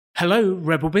Hello,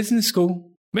 Rebel Business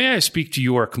School. May I speak to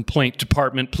your complaint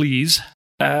department, please?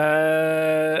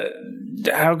 How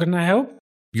can I help?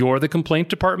 You're the complaint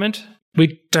department?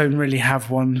 We don't really have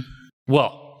one.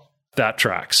 Well, that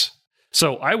tracks.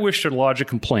 So I wish to lodge a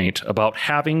complaint about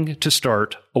having to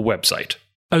start a website.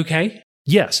 Okay.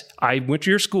 Yes, I went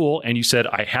to your school and you said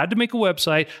I had to make a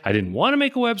website. I didn't want to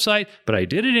make a website, but I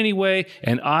did it anyway.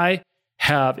 And I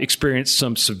have experienced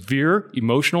some severe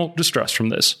emotional distress from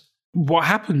this. What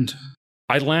happened?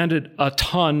 I landed a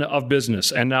ton of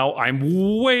business, and now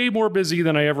I'm way more busy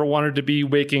than I ever wanted to be,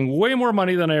 making way more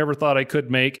money than I ever thought I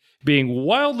could make, being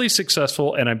wildly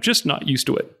successful, and I'm just not used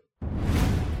to it.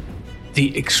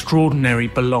 The extraordinary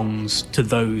belongs to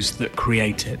those that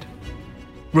create it.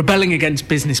 Rebelling against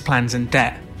business plans and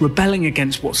debt, rebelling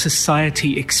against what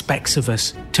society expects of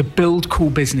us to build cool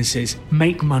businesses,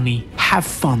 make money, have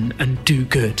fun, and do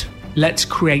good. Let's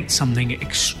create something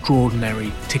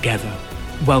extraordinary together.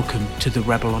 Welcome to the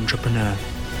Rebel Entrepreneur.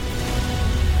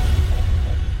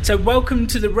 So welcome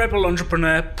to the Rebel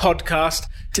Entrepreneur podcast.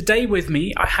 Today with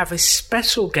me, I have a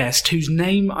special guest whose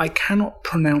name I cannot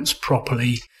pronounce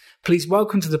properly. Please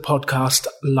welcome to the podcast,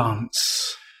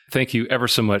 Lance. Thank you ever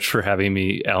so much for having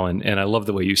me, Alan, and I love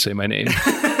the way you say my name.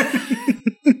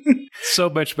 So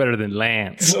much better than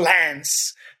Lance.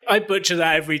 Lance. I butcher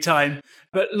that every time.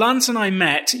 But Lance and I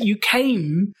met. You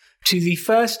came to the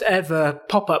first ever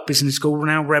pop-up business school,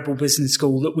 now Rebel Business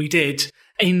School, that we did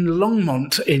in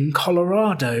Longmont in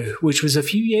Colorado, which was a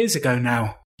few years ago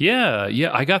now. Yeah.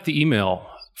 I got the email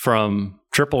from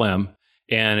Triple M,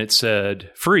 and it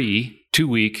said, free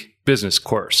 2-week business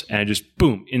course. And I just,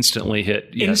 boom, instantly hit.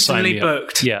 Yeah, instantly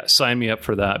booked. Up. Yeah, sign me up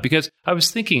for that. Because I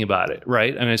was thinking about it,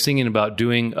 right? I mean, I was thinking about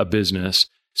doing a business,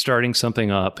 starting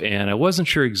something up, and I wasn't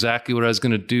sure exactly what I was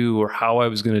going to do or how I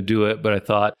was going to do it, but I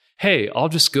thought, hey, I'll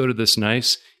just go to this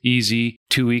nice, easy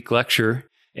 2-week lecture,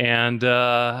 and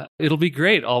it'll be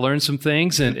great. I'll learn some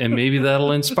things, and maybe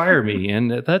that'll inspire me.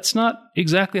 And that's not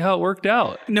exactly how it worked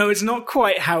out. No, it's not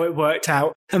quite how it worked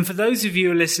out. And for those of you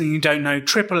who are listening who don't know,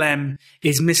 Triple M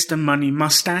is Mr. Money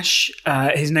Mustache.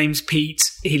 His name's Pete.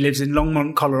 He lives in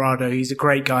Longmont, Colorado. He's a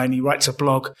great guy, and he writes a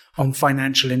blog on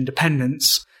financial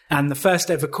independence. And the first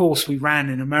ever course we ran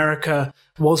in America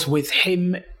was with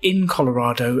him in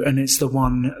Colorado, and it's the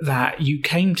one that you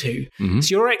came to. Mm-hmm. So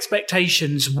your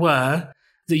expectations were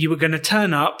that you were going to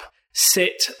turn up,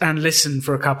 sit and listen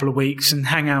for a couple of weeks and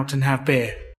hang out and have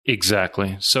beer.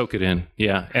 Exactly. Soak it in.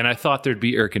 Yeah. And I thought there'd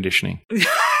be air conditioning.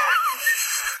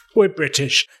 We're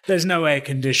British. There's no air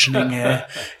conditioning here,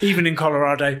 even in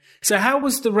Colorado. So how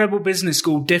was the Rebel Business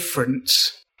School different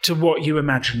to what you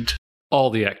imagined? All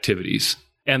the activities.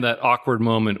 And that awkward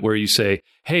moment where you say,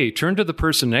 hey, turn to the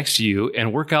person next to you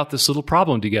and work out this little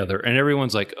problem together. And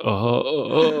everyone's like,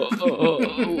 what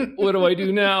do I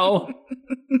do now?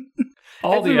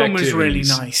 Everyone was really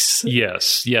nice.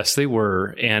 Yes, they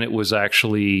were. And it was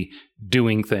actually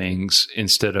doing things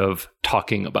instead of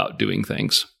talking about doing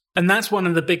things. And that's one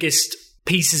of the biggest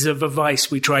pieces of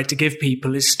advice we try to give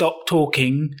people is stop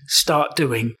talking, start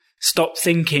doing. Stop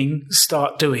thinking,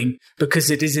 start doing, because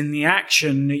it is in the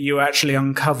action that you actually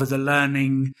uncover the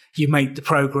learning, you make the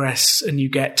progress, and you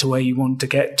get to where you want to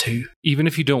get to. Even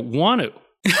if you don't want to.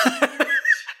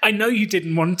 I know you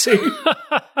didn't want to.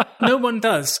 No one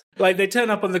does. Like, they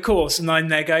turn up on the course, and I'm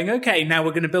there going, okay, now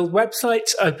we're going to build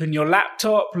websites, open your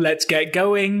laptop, let's get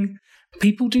going.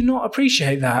 People do not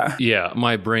appreciate that. Yeah,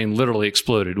 my brain literally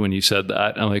exploded when you said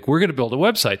that. I'm like, we're going to build a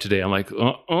website today. I'm like,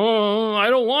 I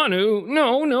don't want to.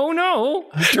 No.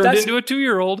 I turned into a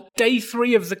 2-year-old. Day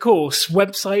 3 of the course,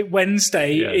 Website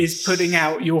Wednesday, is putting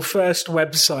out your first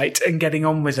website and getting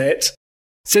on with it.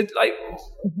 So, like,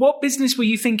 what business were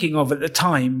you thinking of at the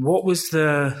time? What was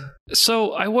the...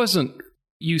 So I wasn't...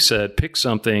 You said pick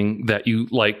something that you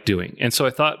like doing. And so I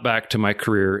thought back to my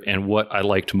career and what I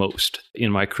liked most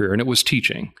in my career, and it was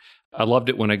teaching. I loved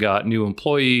it when I got new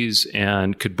employees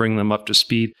and could bring them up to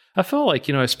speed. I felt like,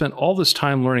 I spent all this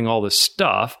time learning all this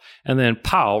stuff, and then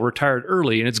retired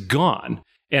early and it's gone.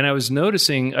 And I was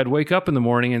noticing I'd wake up in the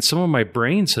morning and some of my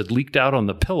brains had leaked out on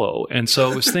the pillow. And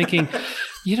so I was thinking,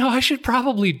 I should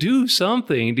probably do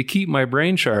something to keep my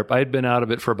brain sharp. I had been out of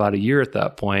it for about a year at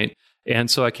that point.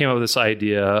 And so I came up with this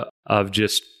idea of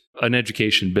just an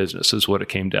education business is what it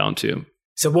came down to.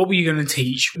 So what were you going to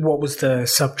teach? What was the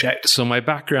subject? So my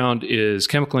background is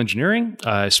chemical engineering.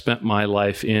 I spent my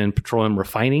life in petroleum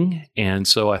refining. And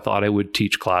so I thought I would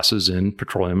teach classes in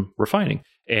petroleum refining.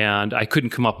 And I couldn't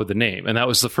come up with a name. And that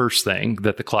was the first thing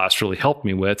that the class really helped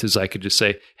me with is I could just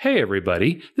say, hey,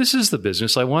 everybody, this is the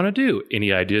business I want to do.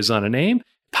 Any ideas on a name?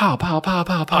 pow, pow, pow,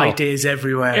 pow, pow. Ideas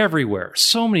everywhere. Everywhere.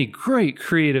 So many great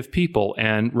creative people,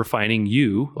 and Refining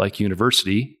You, like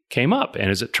university, came up. And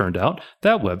as it turned out,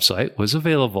 that website was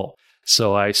available.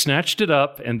 So I snatched it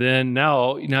up, and then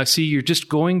now see, you're just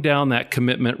going down that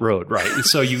commitment road, right? And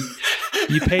so you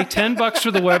pay $10 for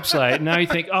the website, and now you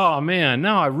think, oh man,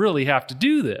 now I really have to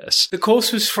do this. The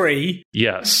course was free.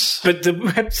 Yes. But the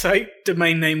website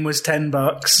domain name was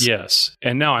 $10. Yes.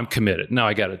 And now I'm committed. Now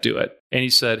I got to do it. And he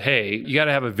said, hey, you got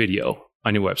to have a video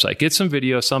on your website. Get some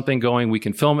video, something going. We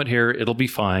can film it here. It'll be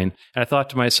fine. And I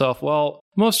thought to myself, well,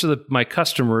 most of my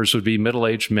customers would be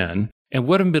middle-aged men. And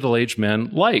what do middle-aged men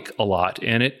like a lot?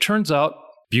 And it turns out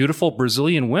beautiful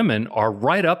Brazilian women are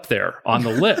right up there on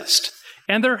the list.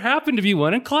 And there happened to be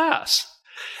one in class.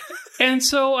 And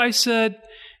so I said,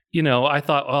 I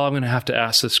thought, well, I'm going to have to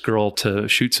ask this girl to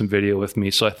shoot some video with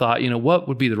me. So I thought, what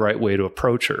would be the right way to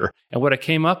approach her? And what I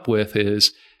came up with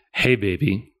is, hey,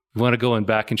 baby, you want to go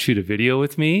back and shoot a video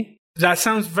with me? That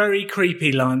sounds very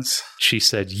creepy, Lance. She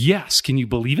said, yes. Can you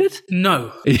believe it?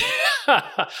 No.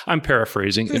 I'm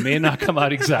paraphrasing. It may not come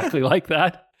out exactly like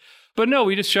that. But no,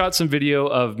 we just shot some video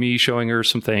of me showing her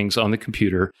some things on the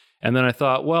computer. And then I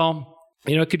thought, well,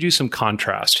 I could use some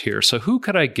contrast here. So who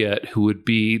could I get who would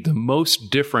be the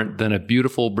most different than a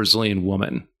beautiful Brazilian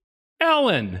woman?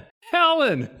 Ellen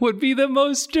would be the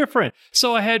most different.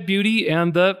 So I had Beauty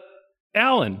and the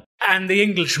Alan. And the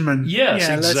Englishman. Yes,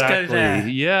 yeah, exactly. Let's go there.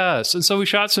 Yes. And so we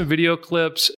shot some video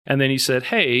clips, and then he said,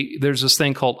 hey, there's this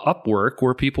thing called Upwork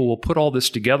where people will put all this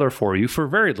together for you for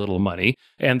very little money,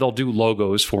 and they'll do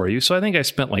logos for you. So I think I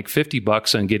spent like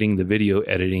 $50 on getting the video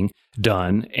editing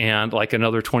done, and like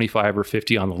another 25 or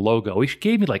 50 on the logo. He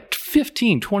gave me like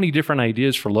 15, 20 different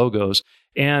ideas for logos,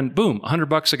 and boom,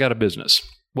 $100 I got a business.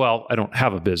 Well, I don't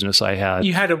have a business.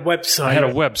 You had a website. I had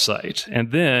a website.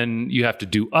 And then you have to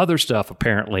do other stuff,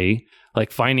 apparently,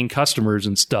 like finding customers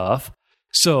and stuff.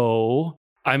 So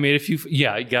I made you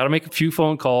got to make a few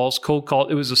phone calls, cold call.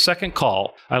 It was the second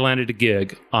call. I landed a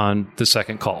gig on the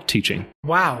second call teaching.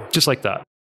 Wow. Just like that.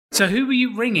 So who were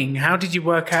you ringing? How did you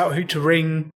work out who to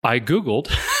ring? I Googled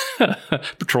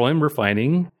petroleum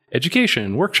refining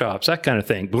education, workshops, that kind of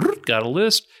thing. Got a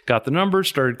list, got the numbers,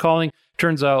 started calling.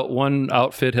 Turns out one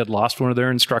outfit had lost one of their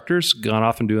instructors, gone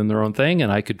off and doing their own thing,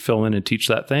 and I could fill in and teach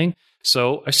that thing.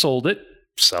 So I sold it,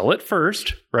 sell it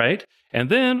first, right? And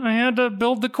then I had to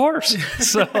build the course.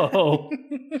 So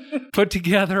put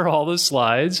together all the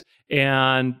slides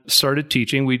and started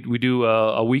teaching. We do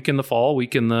a week in the fall, a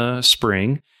week in the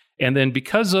spring. And then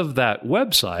because of that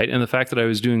website and the fact that I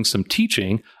was doing some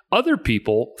teaching, other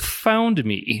people found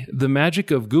me, the magic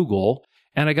of Google,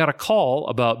 and I got a call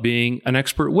about being an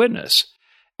expert witness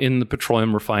in the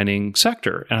petroleum refining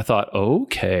sector. And I thought,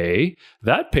 okay,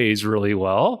 that pays really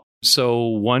well. So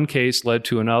one case led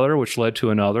to another, which led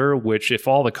to another, which if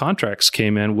all the contracts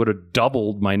came in would have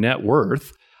doubled my net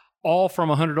worth, all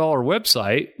from a $100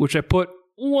 website, which I put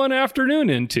one afternoon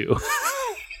into.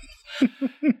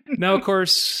 Now, of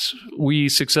course, we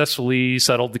successfully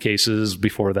settled the cases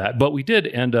before that, but we did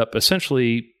end up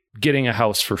essentially getting a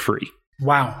house for free.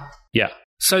 Wow. Yeah.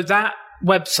 So that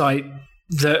website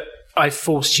that I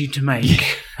forced you to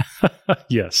make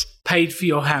yes, paid for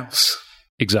your house.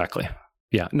 Exactly.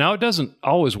 Yeah. Now, it doesn't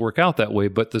always work out that way,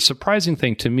 but the surprising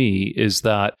thing to me is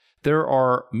that there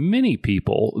are many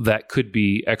people that could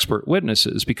be expert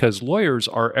witnesses because lawyers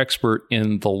are expert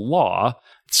in the law,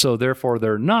 so therefore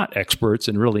they're not experts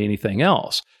in really anything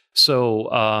else. So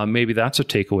maybe that's a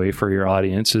takeaway for your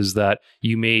audience is that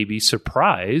you may be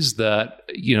surprised that,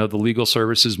 the legal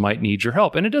services might need your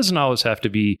help. And it doesn't always have to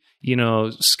be,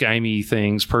 skymmy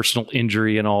things, personal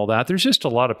injury and all that. There's just a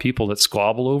lot of people that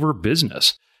squabble over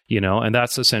business, and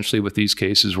that's essentially what these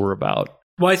cases were about.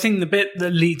 Well, I think the bit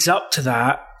that leads up to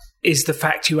that is the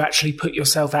fact you actually put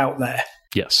yourself out there.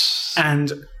 Yes.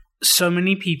 And so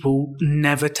many people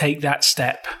never take that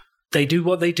step. They do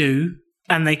what they do,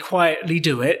 and they quietly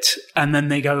do it, and then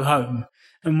they go home.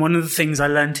 And one of the things I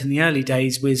learned in the early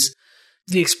days was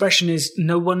the expression is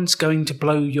no one's going to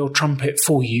blow your trumpet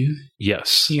for you.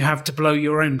 Yes. You have to blow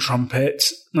your own trumpet.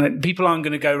 Like, people aren't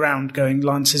going to go around going,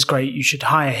 Lance is great, you should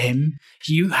hire him.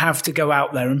 You have to go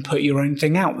out there and put your own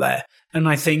thing out there. And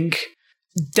I think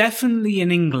definitely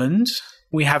in England,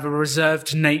 we have a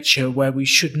reserved nature where we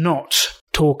should not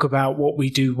talk about what we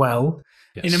do well.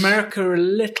 Yes. In America, a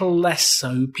little less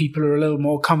so. People are a little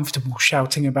more comfortable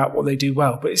shouting about what they do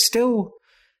well, but it's still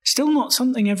not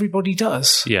something everybody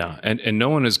does. Yeah, and no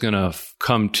one is going to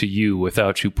come to you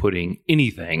without you putting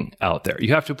anything out there.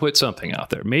 You have to put something out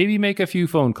there. Maybe make a few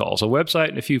phone calls, a website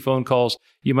and a few phone calls.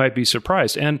 You might be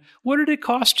surprised. And what did it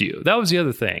cost you? That was the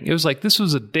other thing. It was like, this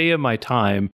was a day of my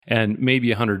time and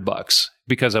maybe $100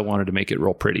 because I wanted to make it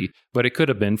real pretty. But it could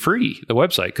have been free. The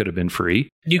website could have been free.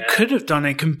 You could have done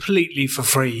it completely for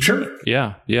free. Sure.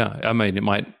 Yeah. I mean, it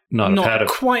might not have had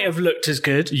quite have looked as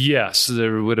good. Yes,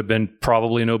 there would have been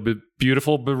probably no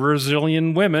beautiful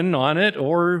Brazilian women on it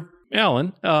or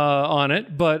Alan on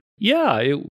it. But yeah,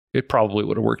 it probably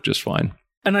would have worked just fine.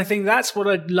 And I think that's what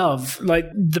I'd love. Like,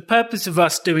 the purpose of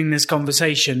us doing this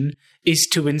conversation is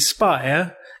to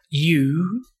inspire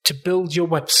you to build your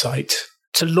website,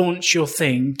 to launch your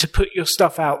thing, to put your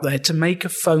stuff out there, to make a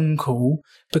phone call,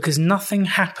 because nothing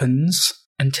happens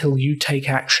until you take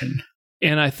action.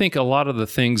 And I think a lot of the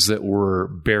things that were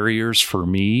barriers for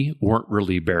me weren't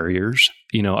really barriers.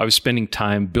 You know, I was spending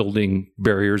time building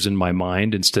barriers in my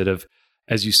mind instead of,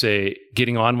 as you say,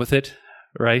 getting on with it,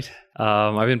 right?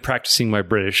 I've been practicing my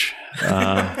British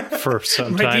for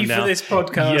some time now. Ready for this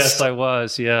podcast. Yes, I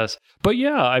was, yes. But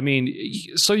yeah, I mean,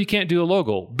 so you can't do a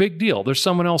logo. Big deal. There's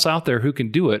someone else out there who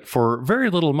can do it for very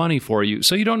little money for you.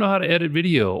 So you don't know how to edit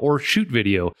video or shoot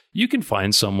video. You can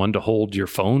find someone to hold your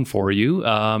phone for you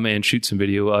and shoot some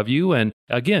video of you. And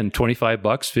again, $25,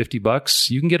 $50,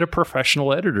 you can get a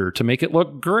professional editor to make it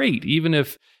look great, even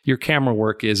if your camera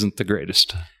work isn't the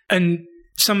greatest. And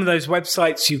some of those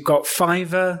websites, you've got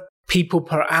Fiverr, People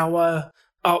Per Hour,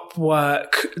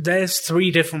 Upwork. There's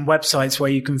 3 different websites where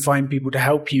you can find people to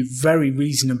help you very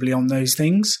reasonably on those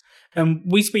things. And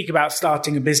we speak about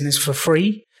starting a business for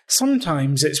free.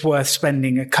 Sometimes it's worth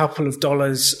spending a couple of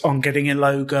dollars on getting a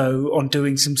logo, on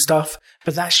doing some stuff,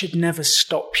 but that should never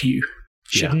stop you.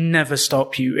 Never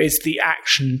stop you. It's the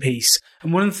action piece.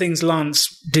 And one of the things Lance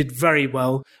did very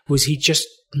well was he just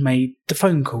made the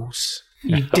phone calls.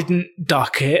 You didn't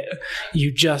duck it.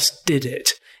 You just did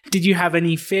it. Did you have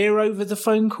any fear over the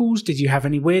phone calls? Did you have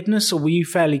any weirdness, or were you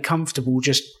fairly comfortable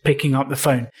just picking up the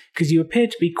phone? Because you appear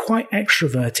to be quite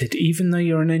extroverted, even though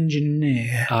you're an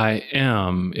engineer. I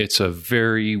am. It's a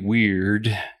very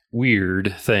weird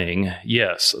thing.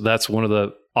 Yes, that's one of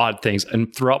the odd things.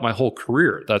 And throughout my whole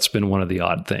career, that's been one of the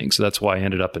odd things. That's why I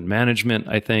ended up in management,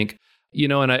 I think. You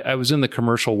know, and I was in the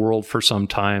commercial world for some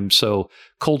time, so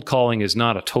cold calling is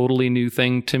not a totally new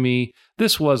thing to me.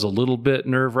 This was a little bit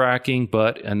nerve-wracking,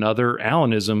 but another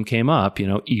Alanism came up, you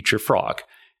know, eat your frog.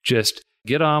 Just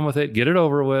get on with it, get it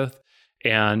over with.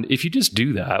 And if you just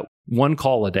do that, 1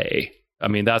 call a day, I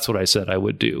mean, that's what I said I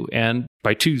would do. And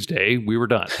by Tuesday, we were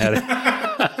done.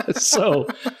 So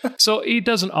it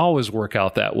doesn't always work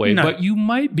out that way, no. But you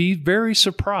might be very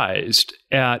surprised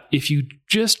at if you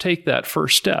just take that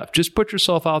first step, just put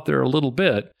yourself out there a little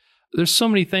bit. There's so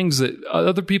many things that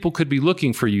other people could be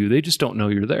looking for you. They just don't know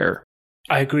you're there.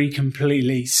 I agree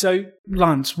completely. So,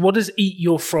 Lance, what does eat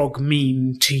your frog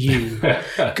mean to you?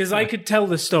 Because I could tell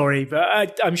the story,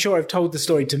 but I'm sure I've told the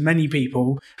story to many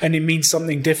people, and it means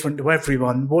something different to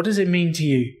everyone. What does it mean to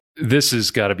you? This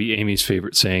has got to be Amy's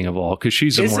favorite saying of all, because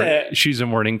she's a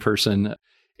morning person.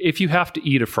 If you have to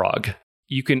eat a frog,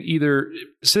 you can either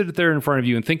sit it there in front of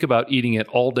you and think about eating it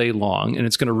all day long, and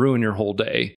it's going to ruin your whole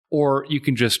day, or you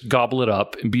can just gobble it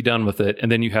up and be done with it, and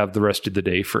then you have the rest of the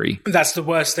day free. That's the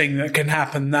worst thing that can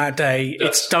happen that day.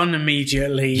 It's done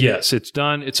immediately. Yes, it's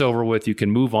done. It's over with. You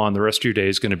can move on. The rest of your day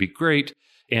is going to be great,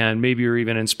 and maybe you're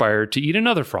even inspired to eat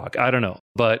another frog. I don't know,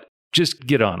 but just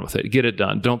get on with it. Get it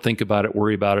done. Don't think about it,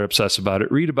 worry about it, obsess about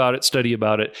it, read about it, study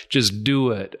about it. Just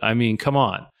do it. I mean, come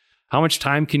on. How much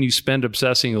time can you spend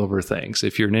obsessing over things?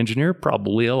 If you're an engineer,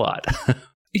 probably a lot.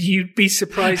 You'd be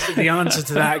surprised at the answer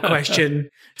to that question.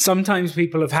 Sometimes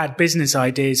people have had business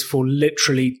ideas for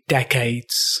literally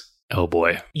decades. Oh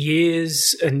boy.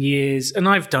 Years and years. And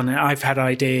I've done it. I've had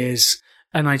ideas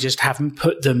and I just haven't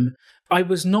put them. I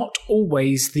was not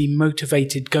always the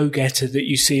motivated go-getter that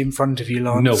you see in front of you,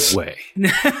 Lance. No way.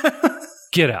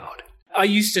 Get out. I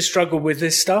used to struggle with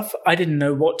this stuff. I didn't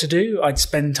know what to do. I'd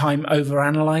spend time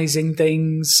overanalyzing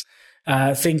things,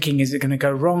 thinking, is it going to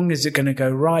go wrong? Is it going to go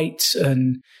right?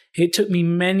 And it took me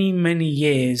many, many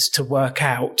years to work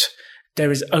out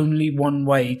there is only one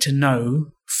way to know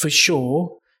for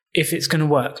sure if it's going to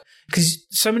work. Because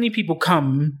so many people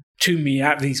come to me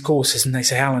at these courses and they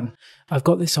say, Alan, I've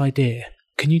got this idea.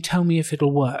 Can you tell me if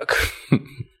it'll work?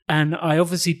 And I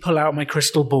obviously pull out my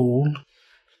crystal ball.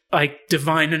 I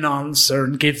divine an answer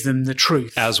and give them the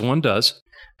truth. As one does.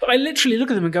 But I literally look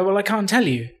at them and go, well, I can't tell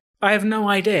you. I have no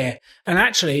idea. And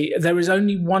actually, there is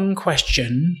only one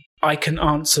question I can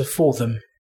answer for them.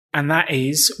 And that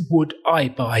is, would I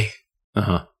buy?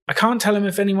 Uh-huh. I can't tell them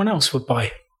if anyone else would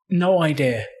buy. No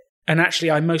idea. And actually,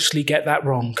 I mostly get that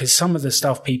wrong because some of the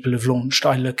stuff people have launched,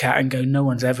 I look at and go, no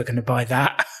one's ever going to buy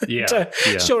that. Yeah,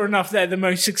 yeah. Sure enough, they're the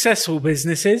most successful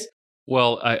businesses.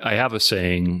 Well, I have a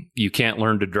saying, you can't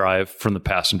learn to drive from the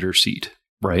passenger seat.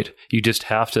 right? You just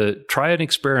have to try an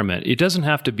experiment. It doesn't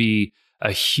have to be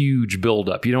a huge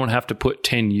buildup. You don't have to put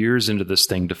 10 years into this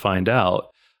thing to find out.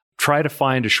 Try to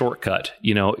find a shortcut.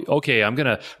 Okay, I'm going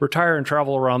to retire and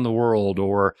travel around the world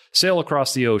or sail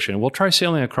across the ocean. Well, try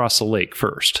sailing across the lake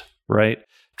first, right?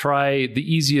 Try the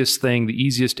easiest thing, the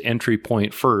easiest entry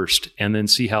point first, and then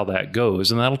see how that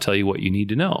goes. And that'll tell you what you need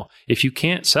to know. If you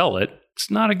can't sell it, it's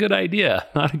not a good idea,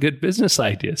 not a good business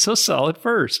idea. So sell it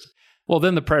first. Well,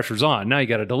 then the pressure's on. Now you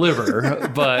got to deliver.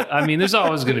 But there's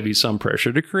always going to be some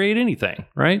pressure to create anything,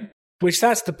 right? Which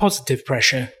that's the positive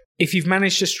pressure. If you've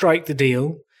managed to strike the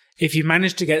deal, if you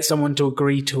manage to get someone to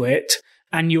agree to it,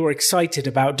 and you're excited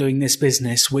about doing this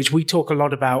business, which we talk a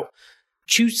lot about,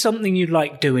 choose something you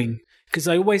like doing. Because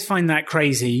I always find that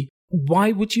crazy.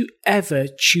 Why would you ever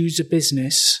choose a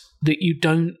business that you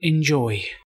don't enjoy?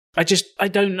 I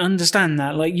don't understand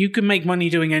that. Like, you can make money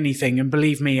doing anything. And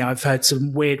believe me, I've heard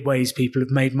some weird ways people have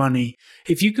made money.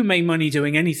 If you can make money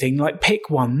doing anything, like, pick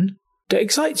one that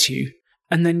excites you.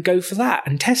 And then go for that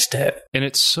and test it. And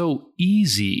it's so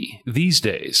easy these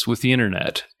days with the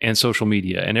internet and social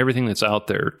media and everything that's out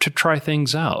there to try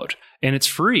things out. And it's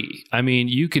free.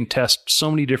 You can test so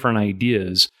many different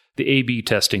ideas. The A/B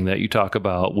testing that you talk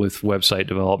about with website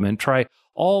development, try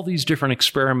all these different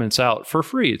experiments out for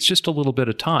free. It's just a little bit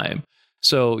of time.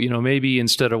 So, maybe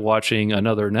instead of watching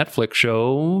another Netflix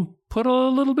show, put a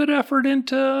little bit of effort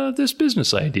into this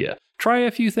business idea. Try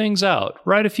a few things out.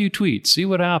 Write a few tweets. See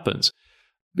what happens.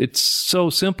 It's so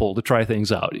simple to try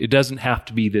things out. It doesn't have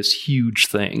to be this huge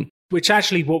thing. Which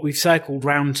actually what we've circled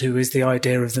round to is the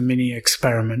idea of the mini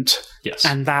experiment. Yes.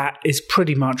 And that is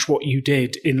pretty much what you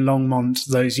did in Longmont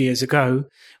those years ago,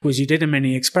 was you did a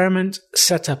mini experiment,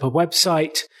 set up a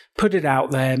website, put it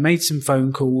out there, made some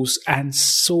phone calls, and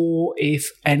saw if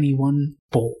anyone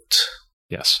bought.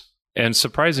 Yes. And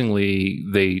surprisingly,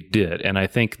 they did. And I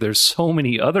think there's so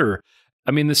many other...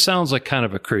 this sounds like kind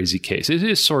of a crazy case. It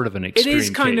is sort of an extreme case.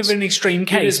 It is kind of an extreme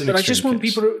case, but I just want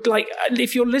people to,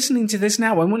 if you're listening to this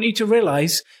now, I want you to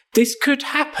realize this could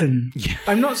happen. Yeah.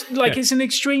 I'm not, It's an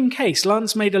extreme case.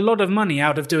 Lance made a lot of money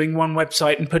out of doing one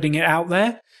website and putting it out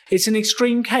there. It's an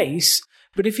extreme case,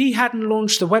 but if he hadn't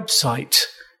launched the website,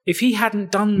 if he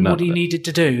hadn't done what he needed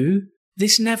to do,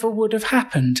 this never would have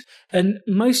happened. And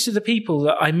most of the people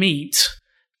that I meet,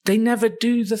 they never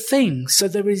do the thing. So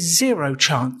there is zero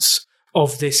chance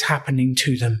of this happening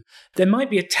to them. There might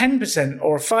be a 10%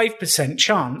 or a 5%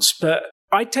 chance, but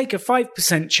I'd take a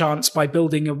 5% chance by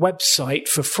building a website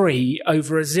for free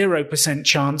over a 0%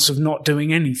 chance of not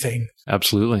doing anything.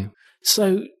 Absolutely.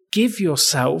 So give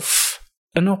yourself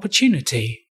an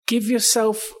opportunity. Give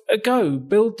yourself a go.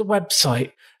 Build the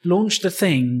website. Launch the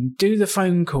thing. Do the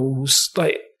phone calls.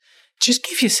 Just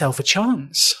give yourself a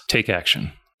chance. Take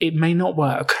action. It may not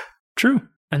work. True.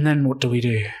 And then what do we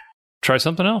do? Try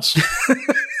something else.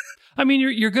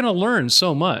 You're going to learn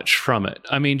so much from it.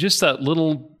 Just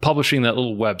publishing that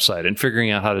little website and figuring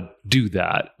out how to do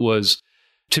that was,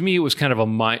 to me, it was kind of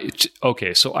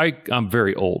okay, so I'm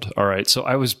very old, all right? So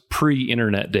I was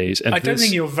pre-internet days. And I don't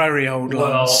think you're very old,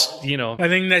 Lance. I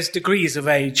think there's degrees of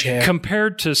age here.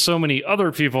 Compared to so many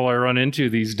other people I run into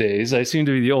these days, I seem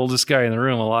to be the oldest guy in the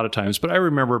room a lot of times. But I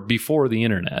remember before the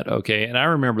internet, okay? And I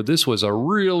remember this was a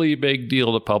really big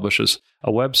deal to publish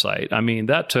a website.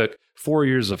 That took 4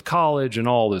 years of college and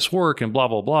all this work and blah,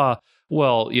 blah, blah.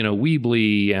 Well,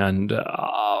 Weebly and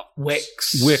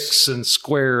Wix and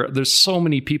Square, there's so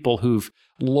many people who've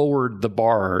lowered the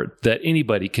bar that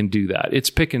anybody can do that. It's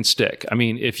pick and stick.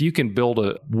 If you can build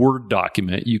a Word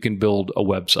document, you can build a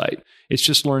website. It's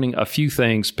just learning a few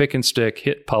things, pick and stick,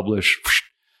 hit publish,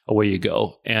 away you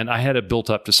go. And I had it built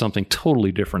up to something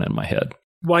totally different in my head.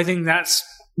 Well, I think that's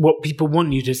what people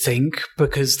want you to think,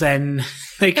 because then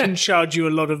they can charge you a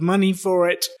lot of money for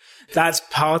it. That's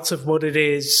part of what it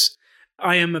is.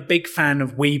 I am a big fan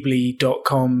of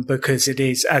Weebly.com because it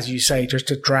is, as you say, just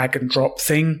a drag and drop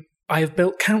thing. I have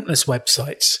built countless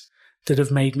websites that have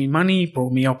made me money,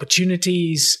 brought me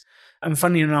opportunities. And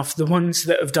funny enough, the ones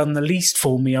that have done the least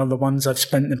for me are the ones I've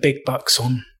spent the big bucks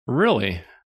on. Really?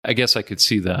 I guess I could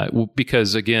see that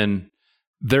because, again,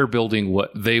 they're building what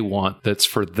they want that's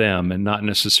for them and not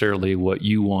necessarily what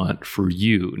you want for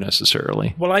you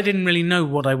necessarily. Well, I didn't really know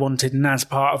what I wanted, and that's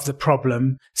part of the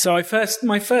problem. So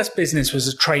my first business was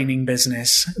a training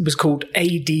business. It was called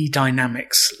AD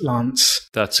Dynamics, Lance.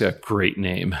 That's a great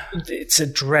name. It's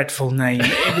a dreadful name.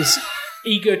 It was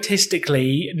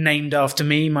egotistically named after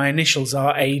me. My initials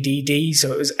are ADD,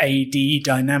 so it was AD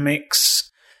Dynamics.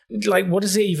 What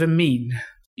does it even mean?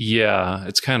 Yeah,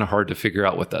 it's kind of hard to figure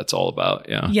out what that's all about.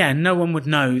 Yeah. Yeah, no one would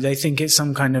know. They think it's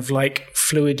some kind of like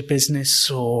fluid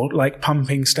business or like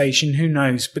pumping station. Who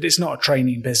knows? But it's not a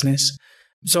training business.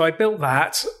 So I built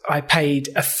that. I paid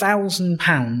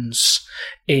 £1,000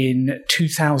 in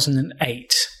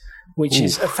 2008, which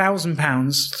is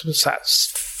 £1,000. What's that?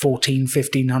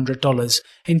 $1,500.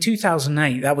 In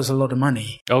 2008, that was a lot of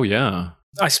money. Oh, yeah.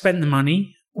 I spent the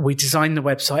money. We designed the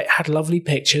website, had lovely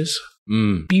pictures.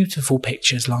 Beautiful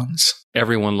pictures, Lance.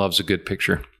 Everyone loves a good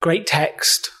picture. Great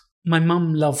text. My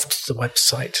mum loved the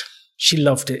website. She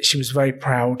loved it. She was very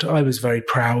proud. I was very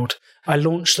proud. I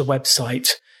launched the website.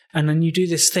 And then you do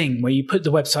this thing where you put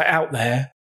the website out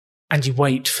there and you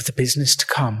wait for the business to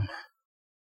come.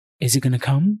 Is it going to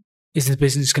come? Is the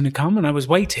business going to come? And I was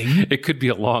waiting. It could be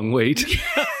a long wait.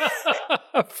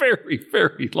 A very,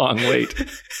 very long wait.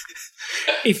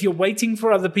 If you're waiting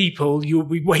for other people, you'll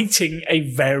be waiting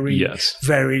a very,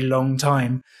 very long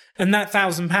time. And that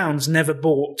 £1,000 never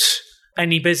bought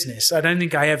any business. I don't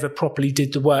think I ever properly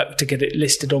did the work to get it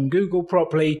listed on Google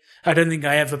properly. I don't think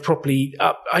I ever properly...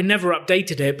 I never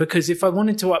updated it because if I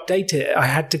wanted to update it, I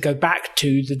had to go back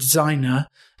to the designer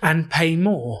and pay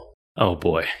more. Oh,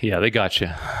 boy. Yeah, they got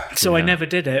you. So I never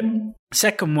did it.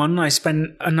 Second one, I spent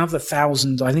another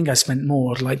 $1,000. I think I spent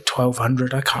more, like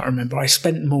 $1,200. I can't remember. I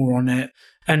spent more on it.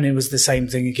 And it was the same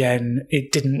thing again.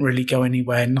 It didn't really go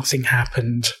anywhere. Nothing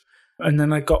happened. And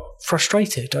then I got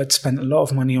frustrated. I'd spent a lot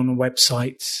of money on a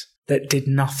website that did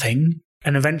nothing.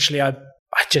 And eventually I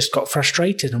just got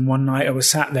frustrated. And one night I was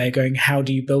sat there going, how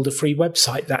do you build a free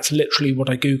website? That's literally what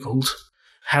I Googled.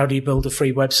 How do you build a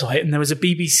free website? And there was a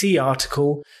BBC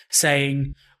article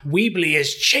saying, Weebly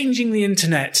is changing the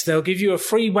internet. They'll give you a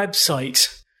free website.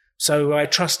 So I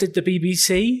trusted the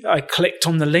BBC. I clicked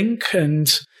on the link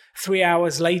and 3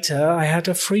 hours later, I had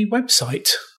a free website.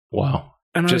 Wow.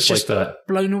 And I was just like that.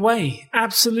 Blown away.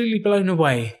 Absolutely blown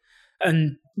away.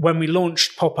 And when we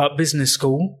launched Pop-Up Business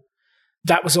School,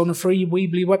 that was on a free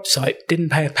Weebly website. Didn't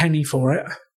pay a penny for it.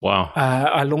 Wow.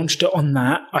 I launched it on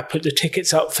that. I put the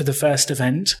tickets up for the first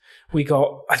event. We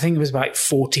got, I think it was about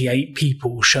 48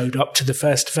 people showed up to the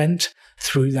first event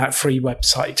through that free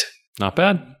website. Not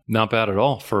bad. Not bad at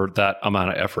all for that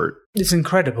amount of effort. It's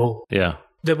incredible. Yeah.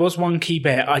 There was one key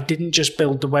bit. I didn't just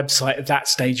build the website at that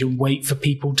stage and wait for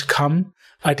people to come.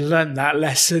 I'd learned that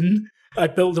lesson. I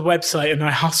built the website and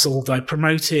I hustled. I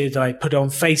promoted. I put it on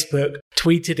Facebook,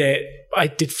 tweeted it. I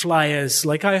did flyers.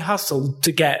 Like I hustled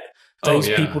to get those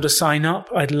people to sign up.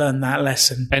 I'd learned that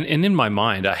lesson. And in my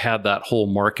mind, I had that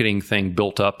whole marketing thing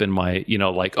built up in my,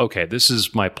 like, okay, this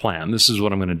is my plan. This is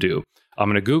what I'm going to do. I'm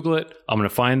going to Google it. I'm going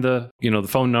to find the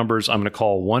phone numbers. I'm going to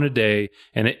call one a day.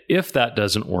 And if that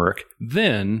doesn't work,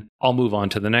 then I'll move on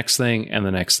to the next thing and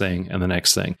the next thing and the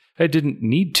next thing. I didn't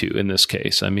need to in this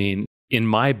case. I mean, in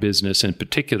my business in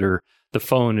particular, the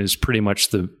phone is pretty much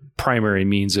the primary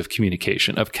means of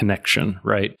communication, of connection,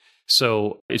 right?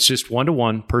 So it's just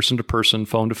one-to-one, person-to-person,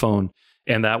 phone-to-phone,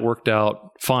 and that worked out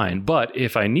fine. But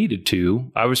if I needed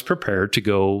to, I was prepared to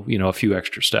go, a few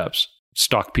extra steps,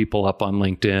 stalk people up on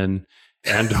LinkedIn,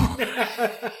 and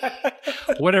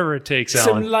whatever it takes,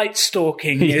 Alan. Some light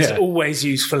stalking is always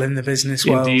useful in the business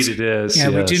world. Indeed it is. Yeah,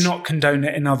 yes. We do not condone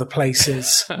it in other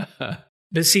places.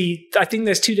 But see, I think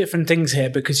there's two different things here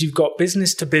because you've got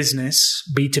business to business,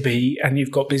 B2B, and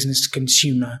you've got business to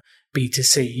consumer,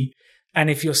 B2C. And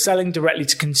if you're selling directly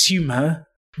to consumer,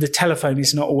 the telephone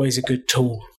is not always a good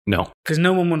tool. No. Because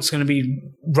no one wants going to be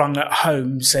rung at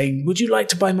home saying, would you like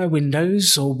to buy my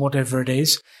windows or whatever it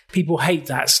is? People hate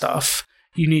that stuff.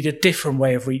 You need a different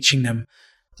way of reaching them.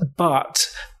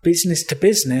 But business to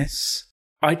business,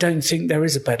 I don't think there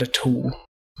is a better tool.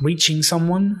 Reaching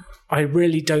someone, I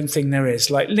really don't think there is.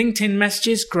 Like LinkedIn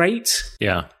messages, great.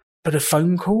 Yeah. But a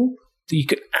phone call? You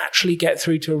could actually get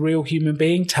through to a real human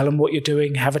being, tell them what you're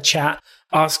doing, have a chat,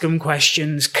 ask them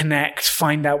questions, connect,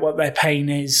 find out what their pain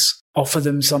is, offer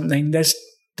them something. There's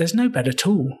no better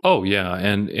tool. Oh, yeah.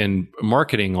 And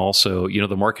marketing also,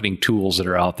 the marketing tools that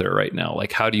are out there right now,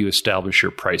 like how do you establish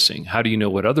your pricing? How do you know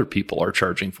what other people are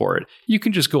charging for it? You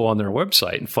can just go on their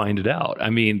website and find it out. I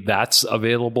mean, that's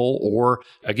available. Or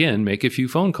again, make a few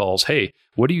phone calls. Hey,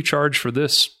 what do you charge for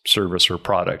this service or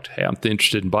product? Hey, I'm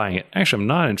interested in buying it. Actually, I'm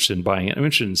not interested in buying it. I'm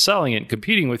interested in selling it and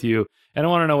competing with you. And I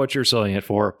want to know what you're selling it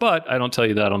for. But I don't tell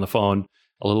you that on the phone.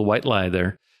 A little white lie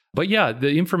there. But yeah,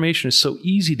 the information is so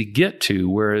easy to get to,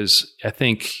 whereas I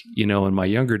think, in my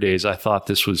younger days, I thought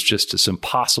this was just this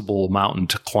impossible mountain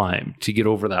to climb, to get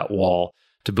over that wall,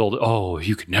 to build. Oh,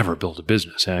 you could never build a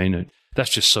business. I mean,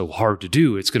 that's just so hard to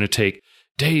do. It's going to take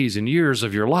days and years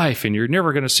of your life, and you're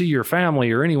never going to see your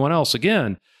family or anyone else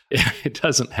again. It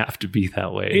doesn't have to be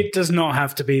that way. It does not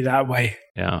have to be that way.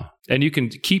 Yeah. And you can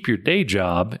keep your day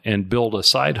job and build a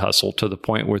side hustle to the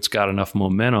point where it's got enough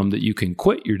momentum that you can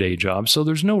quit your day job. So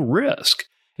there's no risk.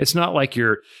 It's not like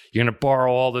you're going to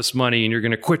borrow all this money and you're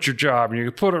going to quit your job and you're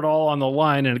going to put it all on the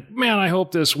line and, man, I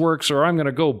hope this works or I'm going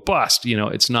to go bust.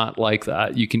 It's not like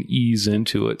that. You can ease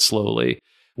into it slowly,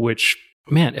 which,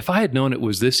 man, if I had known it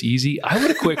was this easy, I would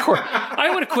have quit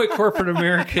corporate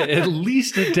America at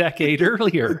least a decade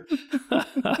earlier.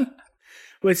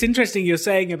 Well, it's interesting you're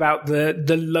saying about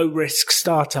the low-risk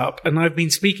startup, and I've been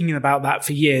speaking about that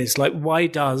for years. Like, why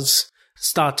does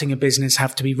starting a business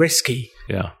have to be risky?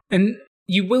 Yeah. And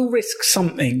you will risk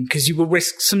something, because you will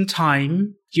risk some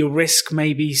time, you'll risk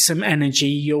maybe some energy,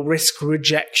 you'll risk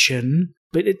rejection,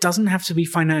 but it doesn't have to be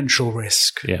financial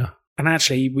risk. Yeah. And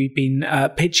actually, we've been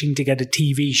pitching to get a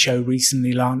TV show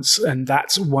recently, Lance, and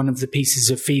that's one of the pieces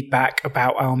of feedback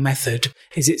about our method,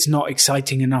 is it's not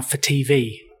exciting enough for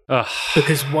TV.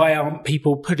 Because why aren't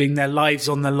people putting their lives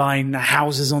on the line, their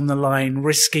houses on the line,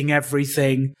 risking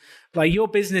everything? Like your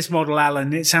business model,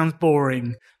 Alan, it sounds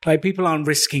boring. Like people aren't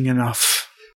risking enough.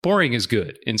 Boring is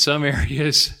good. In some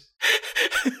areas,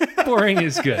 boring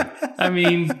is good. I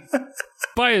mean,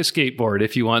 buy a skateboard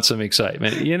if you want some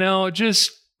excitement.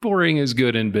 Just boring is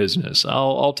good in business.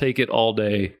 I'll take it all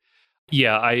day.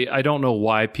 Yeah, I don't know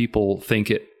why people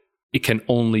think it can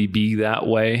only be that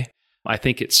way. I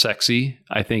think it's sexy.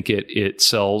 I think it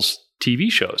sells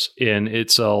TV shows and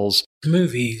it sells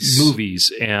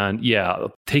movies. And yeah,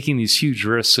 taking these huge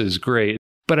risks is great.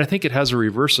 But I think it has a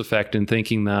reverse effect in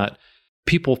thinking that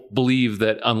people believe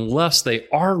that unless they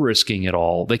are risking it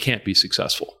all, they can't be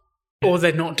successful. Or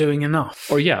they're not doing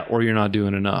enough. Or you're not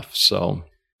doing enough. So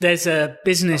there's a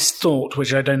business thought,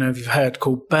 which I don't know if you've heard,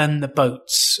 called burn the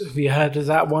boats. Have you heard of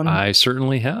that one? I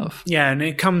certainly have. Yeah, and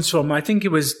it comes from, I think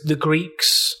it was the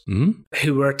Greeks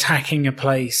who were attacking a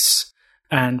place.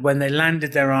 And when they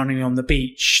landed their army on the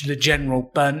beach, the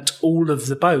general burnt all of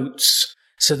the boats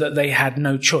so that they had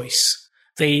no choice.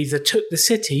 They either took the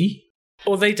city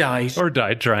or they died. Or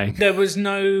died trying. There was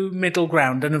no middle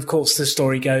ground. And of course, the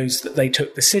story goes that they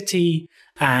took the city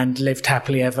and lived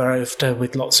happily ever after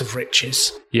with lots of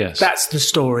riches. Yes. That's the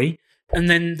story. And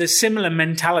then the similar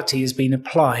mentality has been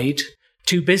applied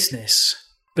to business.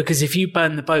 Because if you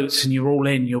burn the boats and you're all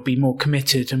in, you'll be more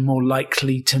committed and more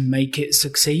likely to make it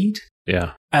succeed.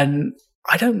 Yeah. And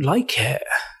I don't like it.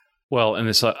 Well, and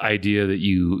this idea that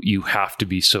you have to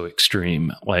be so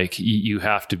extreme, like you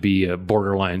have to be a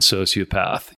borderline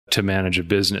sociopath to manage a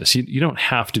business. You don't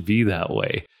have to be that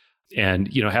way.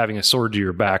 And, having a sword to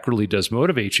your back really does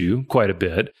motivate you quite a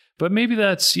bit. But maybe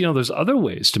that's, there's other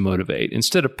ways to motivate.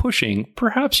 Instead of pushing,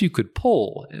 perhaps you could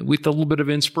pull with a little bit of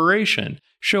inspiration,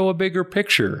 show a bigger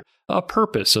picture, a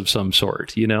purpose of some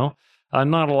sort, Not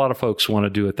a lot of folks want to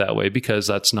do it that way because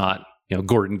that's not,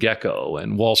 Gordon Gekko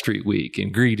and Wall Street Week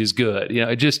and greed is good.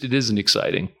 It isn't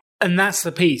exciting. And that's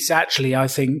the piece, actually, I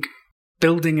think,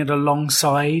 building it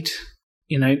alongside,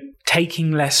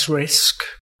 taking less risk.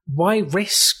 Why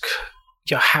risk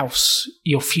your house,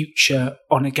 your future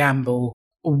on a gamble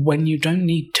when you don't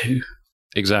need to?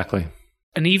 Exactly.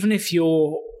 And even if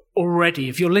you're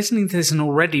listening to this and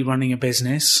already running a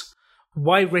business,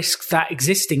 why risk that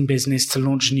existing business to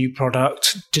launch a new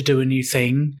product, to do a new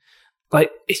thing? Like,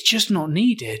 it's just not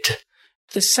needed.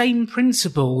 The same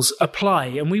principles apply.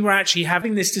 And we were actually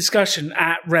having this discussion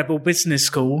at Rebel Business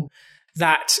School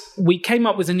that we came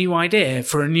up with a new idea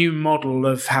for a new model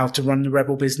of how to run the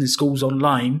Rebel Business Schools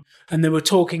online. And they were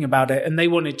talking about it and they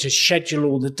wanted to schedule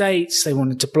all the dates. They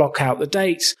wanted to block out the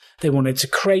dates. They wanted to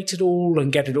create it all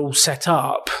and get it all set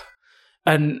up.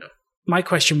 And my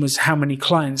question was, how many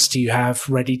clients do you have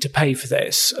ready to pay for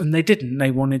this? And they didn't.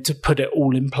 They wanted to put it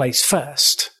all in place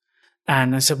first.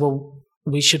 And I said, well,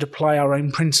 we should apply our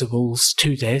own principles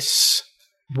to this.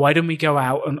 Why don't we go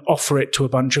out and offer it to a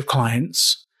bunch of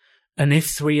clients? And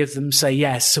if 3 of them say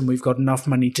yes, and we've got enough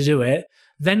money to do it,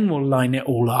 then we'll line it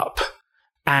all up.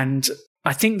 And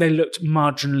I think they looked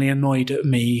marginally annoyed at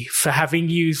me for having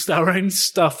used our own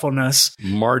stuff on us.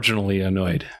 Marginally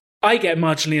annoyed. I get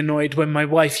marginally annoyed when my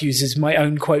wife uses my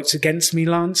own quotes against me,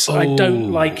 Lance. Oh. I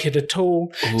don't like it at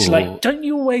all. Oh. She's like, don't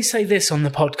you always say this on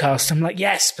the podcast? I'm like,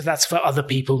 yes, but that's for other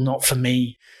people, not for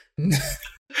me. And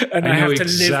I have to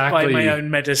live by my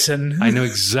own medicine. I know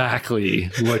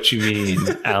exactly what you mean,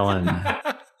 Alan.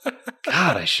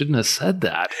 God, I shouldn't have said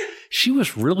that. She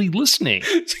was really listening.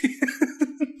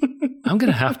 I'm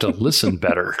going to have to listen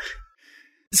better.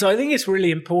 So I think it's really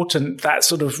important, that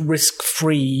sort of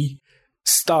risk-free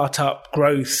startup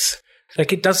growth.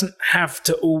 Like, it doesn't have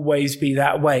to always be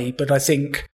that way, but I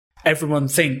think everyone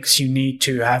thinks you need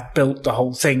to have built the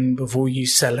whole thing before you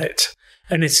sell it.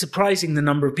 And it's surprising the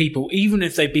number of people, even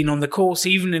if they've been on the course,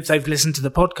 even if they've listened to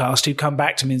the podcast, who come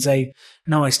back to me and say,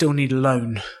 no, I still need a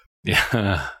loan.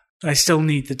 Yeah. I still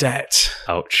need the debt.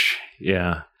 Ouch.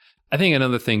 Yeah. I think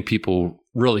another thing people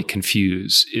really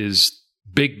confuse is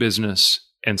big business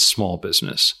and small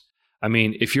business. I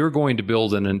mean, if you're going to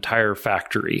build an entire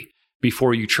factory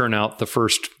before you churn out the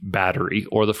first battery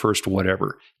or the first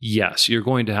whatever, yes, you're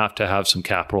going to have some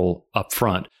capital up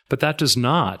front, but that does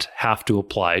not have to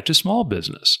apply to small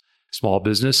business. Small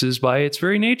business is by its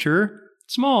very nature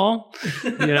small.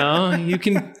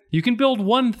 You can build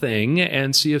one thing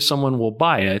and see if someone will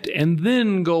buy it, and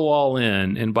then go all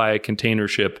in and buy a container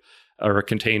ship or a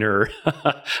container.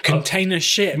 Container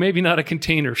ship. Maybe not a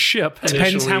container ship. Depends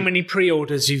initially. how many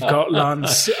pre-orders you've got,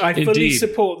 Lance. I fully Indeed.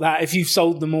 support that if you've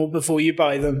sold them all before you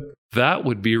buy them. That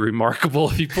would be remarkable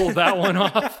if you pulled that one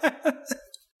off.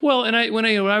 Well, and when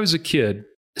I was a kid,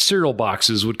 cereal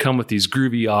boxes would come with these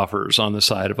groovy offers on the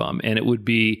side of them. And it would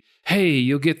be, hey,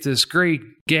 you'll get this great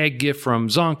gag gift from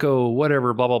Zonko,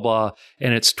 whatever, blah, blah, blah.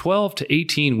 And it's 12 to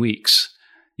 18 weeks.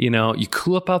 You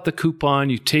clip out the coupon,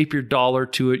 you tape your dollar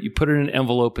to it, you put it in an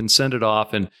envelope and send it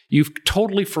off. And you've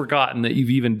totally forgotten that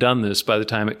you've even done this by the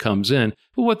time it comes in.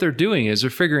 But what they're doing is they're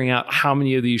figuring out how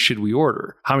many of these should we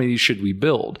order? How many of these should we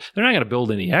build? They're not going to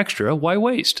build any extra. Why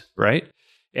waste, right?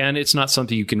 And it's not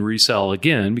something you can resell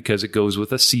again because it goes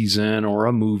with a season or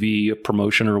a movie, a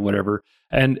promotion or whatever.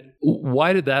 And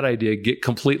why did that idea get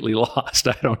completely lost?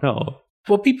 I don't know.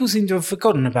 Well, people seem to have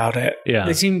forgotten about it. Yeah.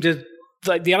 They seem to,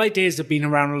 the ideas have been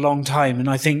around a long time. And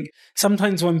I think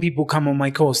sometimes when people come on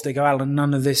my course, they go, Alan,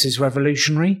 none of this is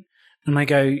revolutionary. And I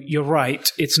go, you're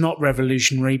right, it's not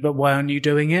revolutionary, but why aren't you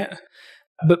doing it?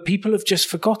 But people have just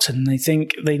forgotten. They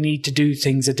think they need to do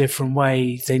things a different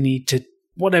way. They need to,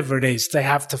 whatever it is, they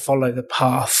have to follow the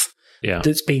path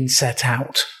that's been set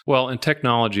out. Well, and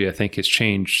technology, I think, has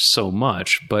changed so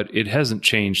much, but it hasn't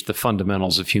changed the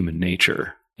fundamentals of human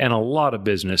nature. And a lot of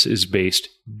business is based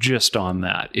just on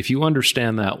that. If you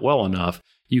understand that well enough,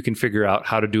 you can figure out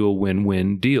how to do a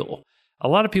win-win deal. A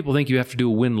lot of people think you have to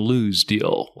do a win-lose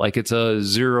deal, like it's a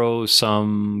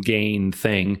zero-sum gain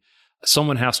thing.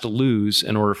 Someone has to lose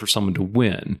in order for someone to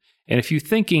win. And if you're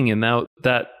thinking in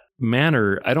that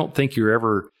manner, I don't think you're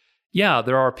ever... Yeah,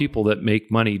 there are people that make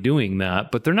money doing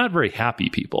that, but they're not very happy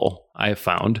people, I have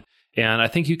found. And I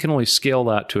think you can only scale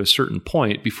that to a certain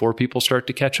point before people start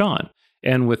to catch on.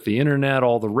 And with the internet,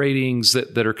 all the ratings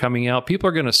that are coming out, people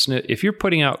are going to sniff. If you're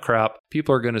putting out crap,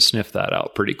 people are going to sniff that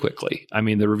out pretty quickly. I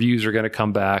mean, the reviews are going to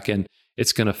come back and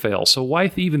it's going to fail. So why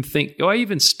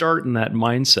even start in that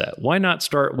mindset? Why not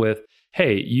start with,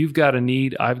 hey, you've got a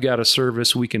need, I've got a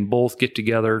service, we can both get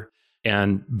together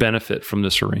and benefit from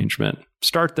this arrangement.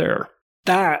 Start there.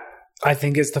 That, I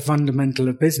think, is the fundamental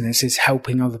of business, is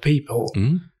helping other people.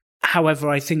 Mm-hmm. However,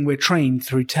 I think we're trained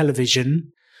through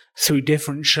television, through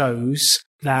different shows,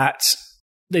 that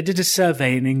they did a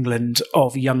survey in England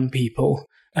of young people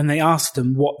and they asked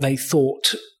them what they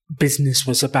thought business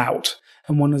was about.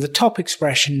 And one of the top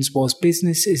expressions was,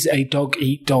 business is a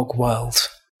dog-eat-dog world.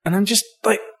 And I'm just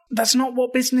like, that's not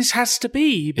what business has to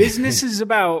be. Business is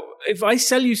about, if I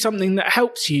sell you something that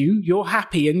helps you, you're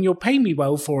happy and you'll pay me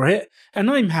well for it,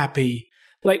 and I'm happy.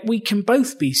 Like, we can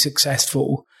both be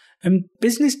successful. And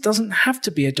business doesn't have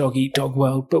to be a dog-eat-dog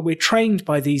world, but we're trained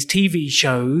by these TV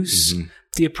shows,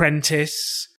 The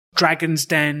Apprentice, Dragon's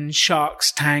Den,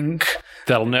 Shark's Tank.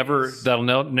 That'll never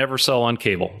sell on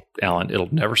cable, Alan.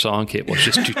 It'll never sell on cable. It's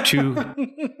just too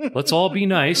let's all be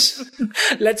nice.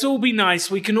 Let's all be nice.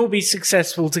 We can all be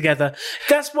successful together.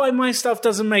 That's why my stuff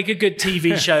doesn't make a good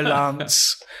TV show,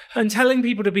 Lance. And telling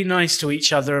people to be nice to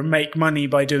each other and make money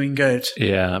by doing good.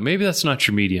 Yeah, maybe that's not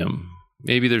your medium.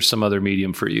 Maybe there's some other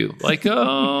medium for you, like a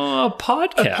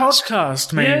podcast. A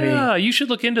podcast, maybe. Yeah, you should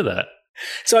look into that.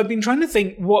 So I've been trying to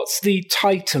think, what's the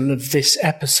title of this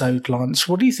episode, Lance?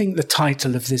 What do you think the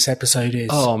title of this episode is?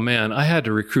 Oh, man, I had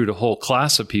to recruit a whole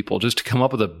class of people just to come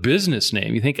up with a business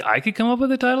name. You think I could come up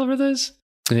with a title for this?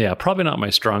 Yeah, probably not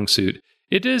my strong suit.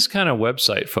 It is kind of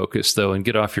website focused, though, and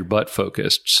get off your butt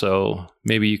focused. So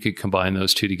maybe you could combine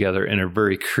those two together in a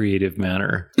very creative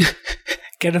manner.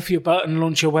 Get off your butt and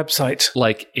launch your website.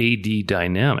 Like AD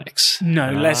Dynamics.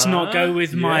 No, let's not go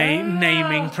with my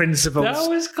naming principles. That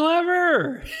was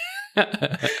clever.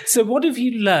 So what have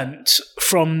you learnt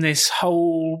from this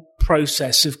whole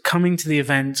process of coming to the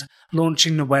event,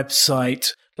 launching the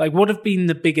website? Like, what have been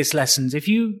the biggest lessons? If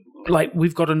you, like,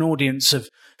 we've got an audience of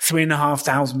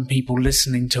 3,500 people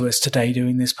listening to us today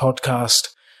doing this podcast.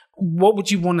 What would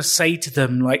you want to say to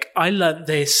them? Like, I learnt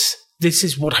this. This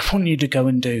is what I want you to go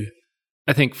and do.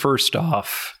 I think first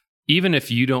off, even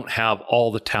if you don't have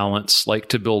all the talents like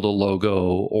to build a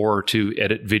logo or to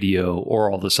edit video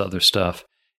or all this other stuff,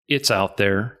 it's out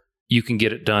there. You can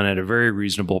get it done at a very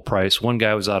reasonable price. One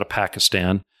guy was out of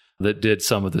Pakistan that did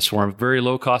some of this for him. Very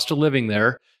low cost of living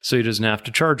there, so he doesn't have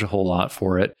to charge a whole lot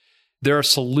for it. There are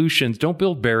solutions. Don't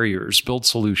build barriers, build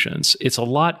solutions. It's a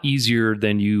lot easier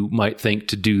than you might think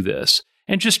to do this.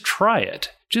 And just try it.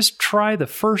 Just try the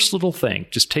first little thing.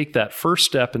 Just take that first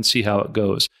step and see how it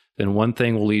goes. Then one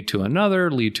thing will lead to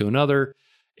another.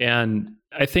 And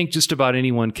I think just about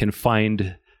anyone can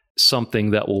find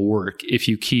something that will work if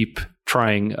you keep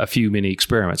trying a few mini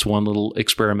experiments, one little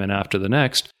experiment after the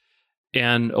next,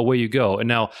 and away you go. And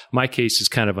now my case is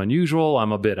kind of unusual.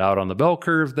 I'm a bit out on the bell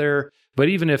curve there. But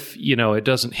even if, it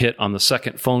doesn't hit on the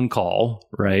second phone call,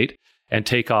 right, and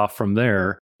take off from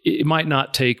there, it might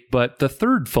not take but the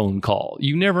third phone call.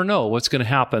 You never know what's going to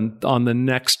happen on the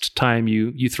next time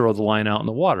you throw the line out in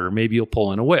the water. Maybe you'll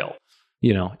pull in a whale.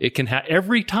 It can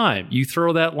every time you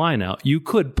throw that line out, you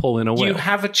could pull in a whale. You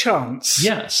have a chance.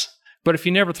 Yes. But if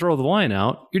you never throw the line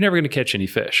out, you're never going to catch any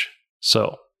fish.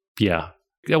 So, yeah,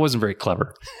 that wasn't very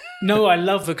clever. No, I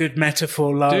love a good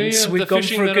metaphor, Lance. We've gone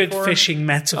for a good fishing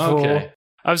metaphor. Okay.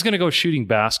 I was going to go shooting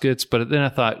baskets, but then I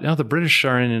thought, no, the British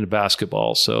aren't into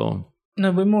basketball, so... No,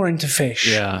 we're more into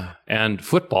fish. Yeah, and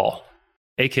football,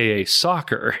 a.k.a.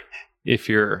 soccer, if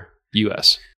you're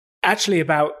U.S. Actually,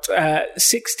 about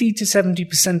 60 to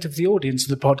 70% of the audience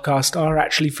of the podcast are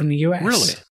actually from the US.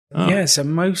 Really? Oh. Yeah, so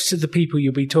most of the people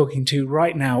you'll be talking to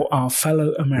right now are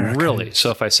fellow Americans. Really? So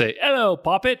if I say, hello,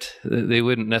 Poppet, they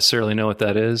wouldn't necessarily know what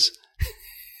that is?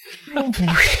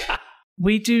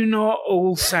 We do not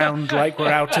all sound like we're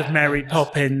out of Mary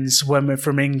Poppins when we're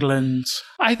from England.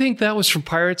 I think that was from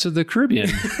Pirates of the Caribbean.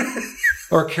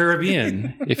 Or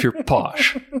Caribbean, if you're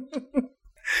posh.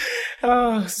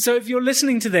 So if you're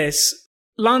listening to this,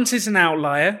 Lance is an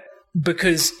outlier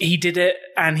because he did it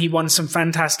and he won some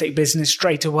fantastic business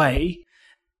straight away.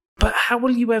 But how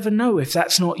will you ever know if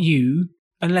that's not you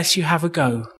unless you have a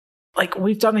go? Like,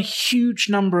 we've done a huge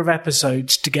number of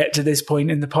episodes to get to this point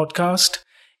in the podcast.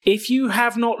 If you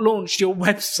have not launched your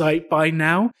website by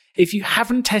now, if you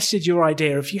haven't tested your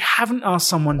idea, if you haven't asked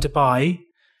someone to buy,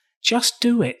 just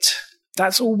do it.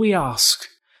 That's all we ask.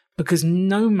 Because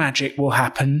no magic will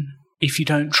happen if you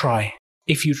don't try.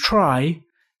 If you try,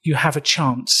 you have a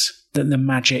chance that the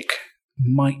magic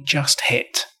might just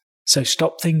hit. So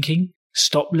stop thinking,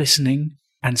 stop listening,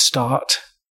 and start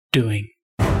doing.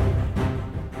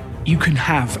 You can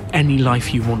have any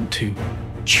life you want to.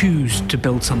 Choose to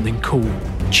build something cool.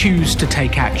 Choose to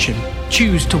take action.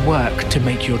 Choose to work to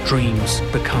make your dreams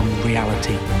become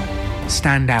reality.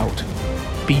 Stand out.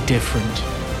 Be different.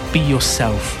 Be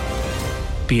yourself.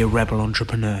 Be a rebel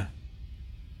entrepreneur.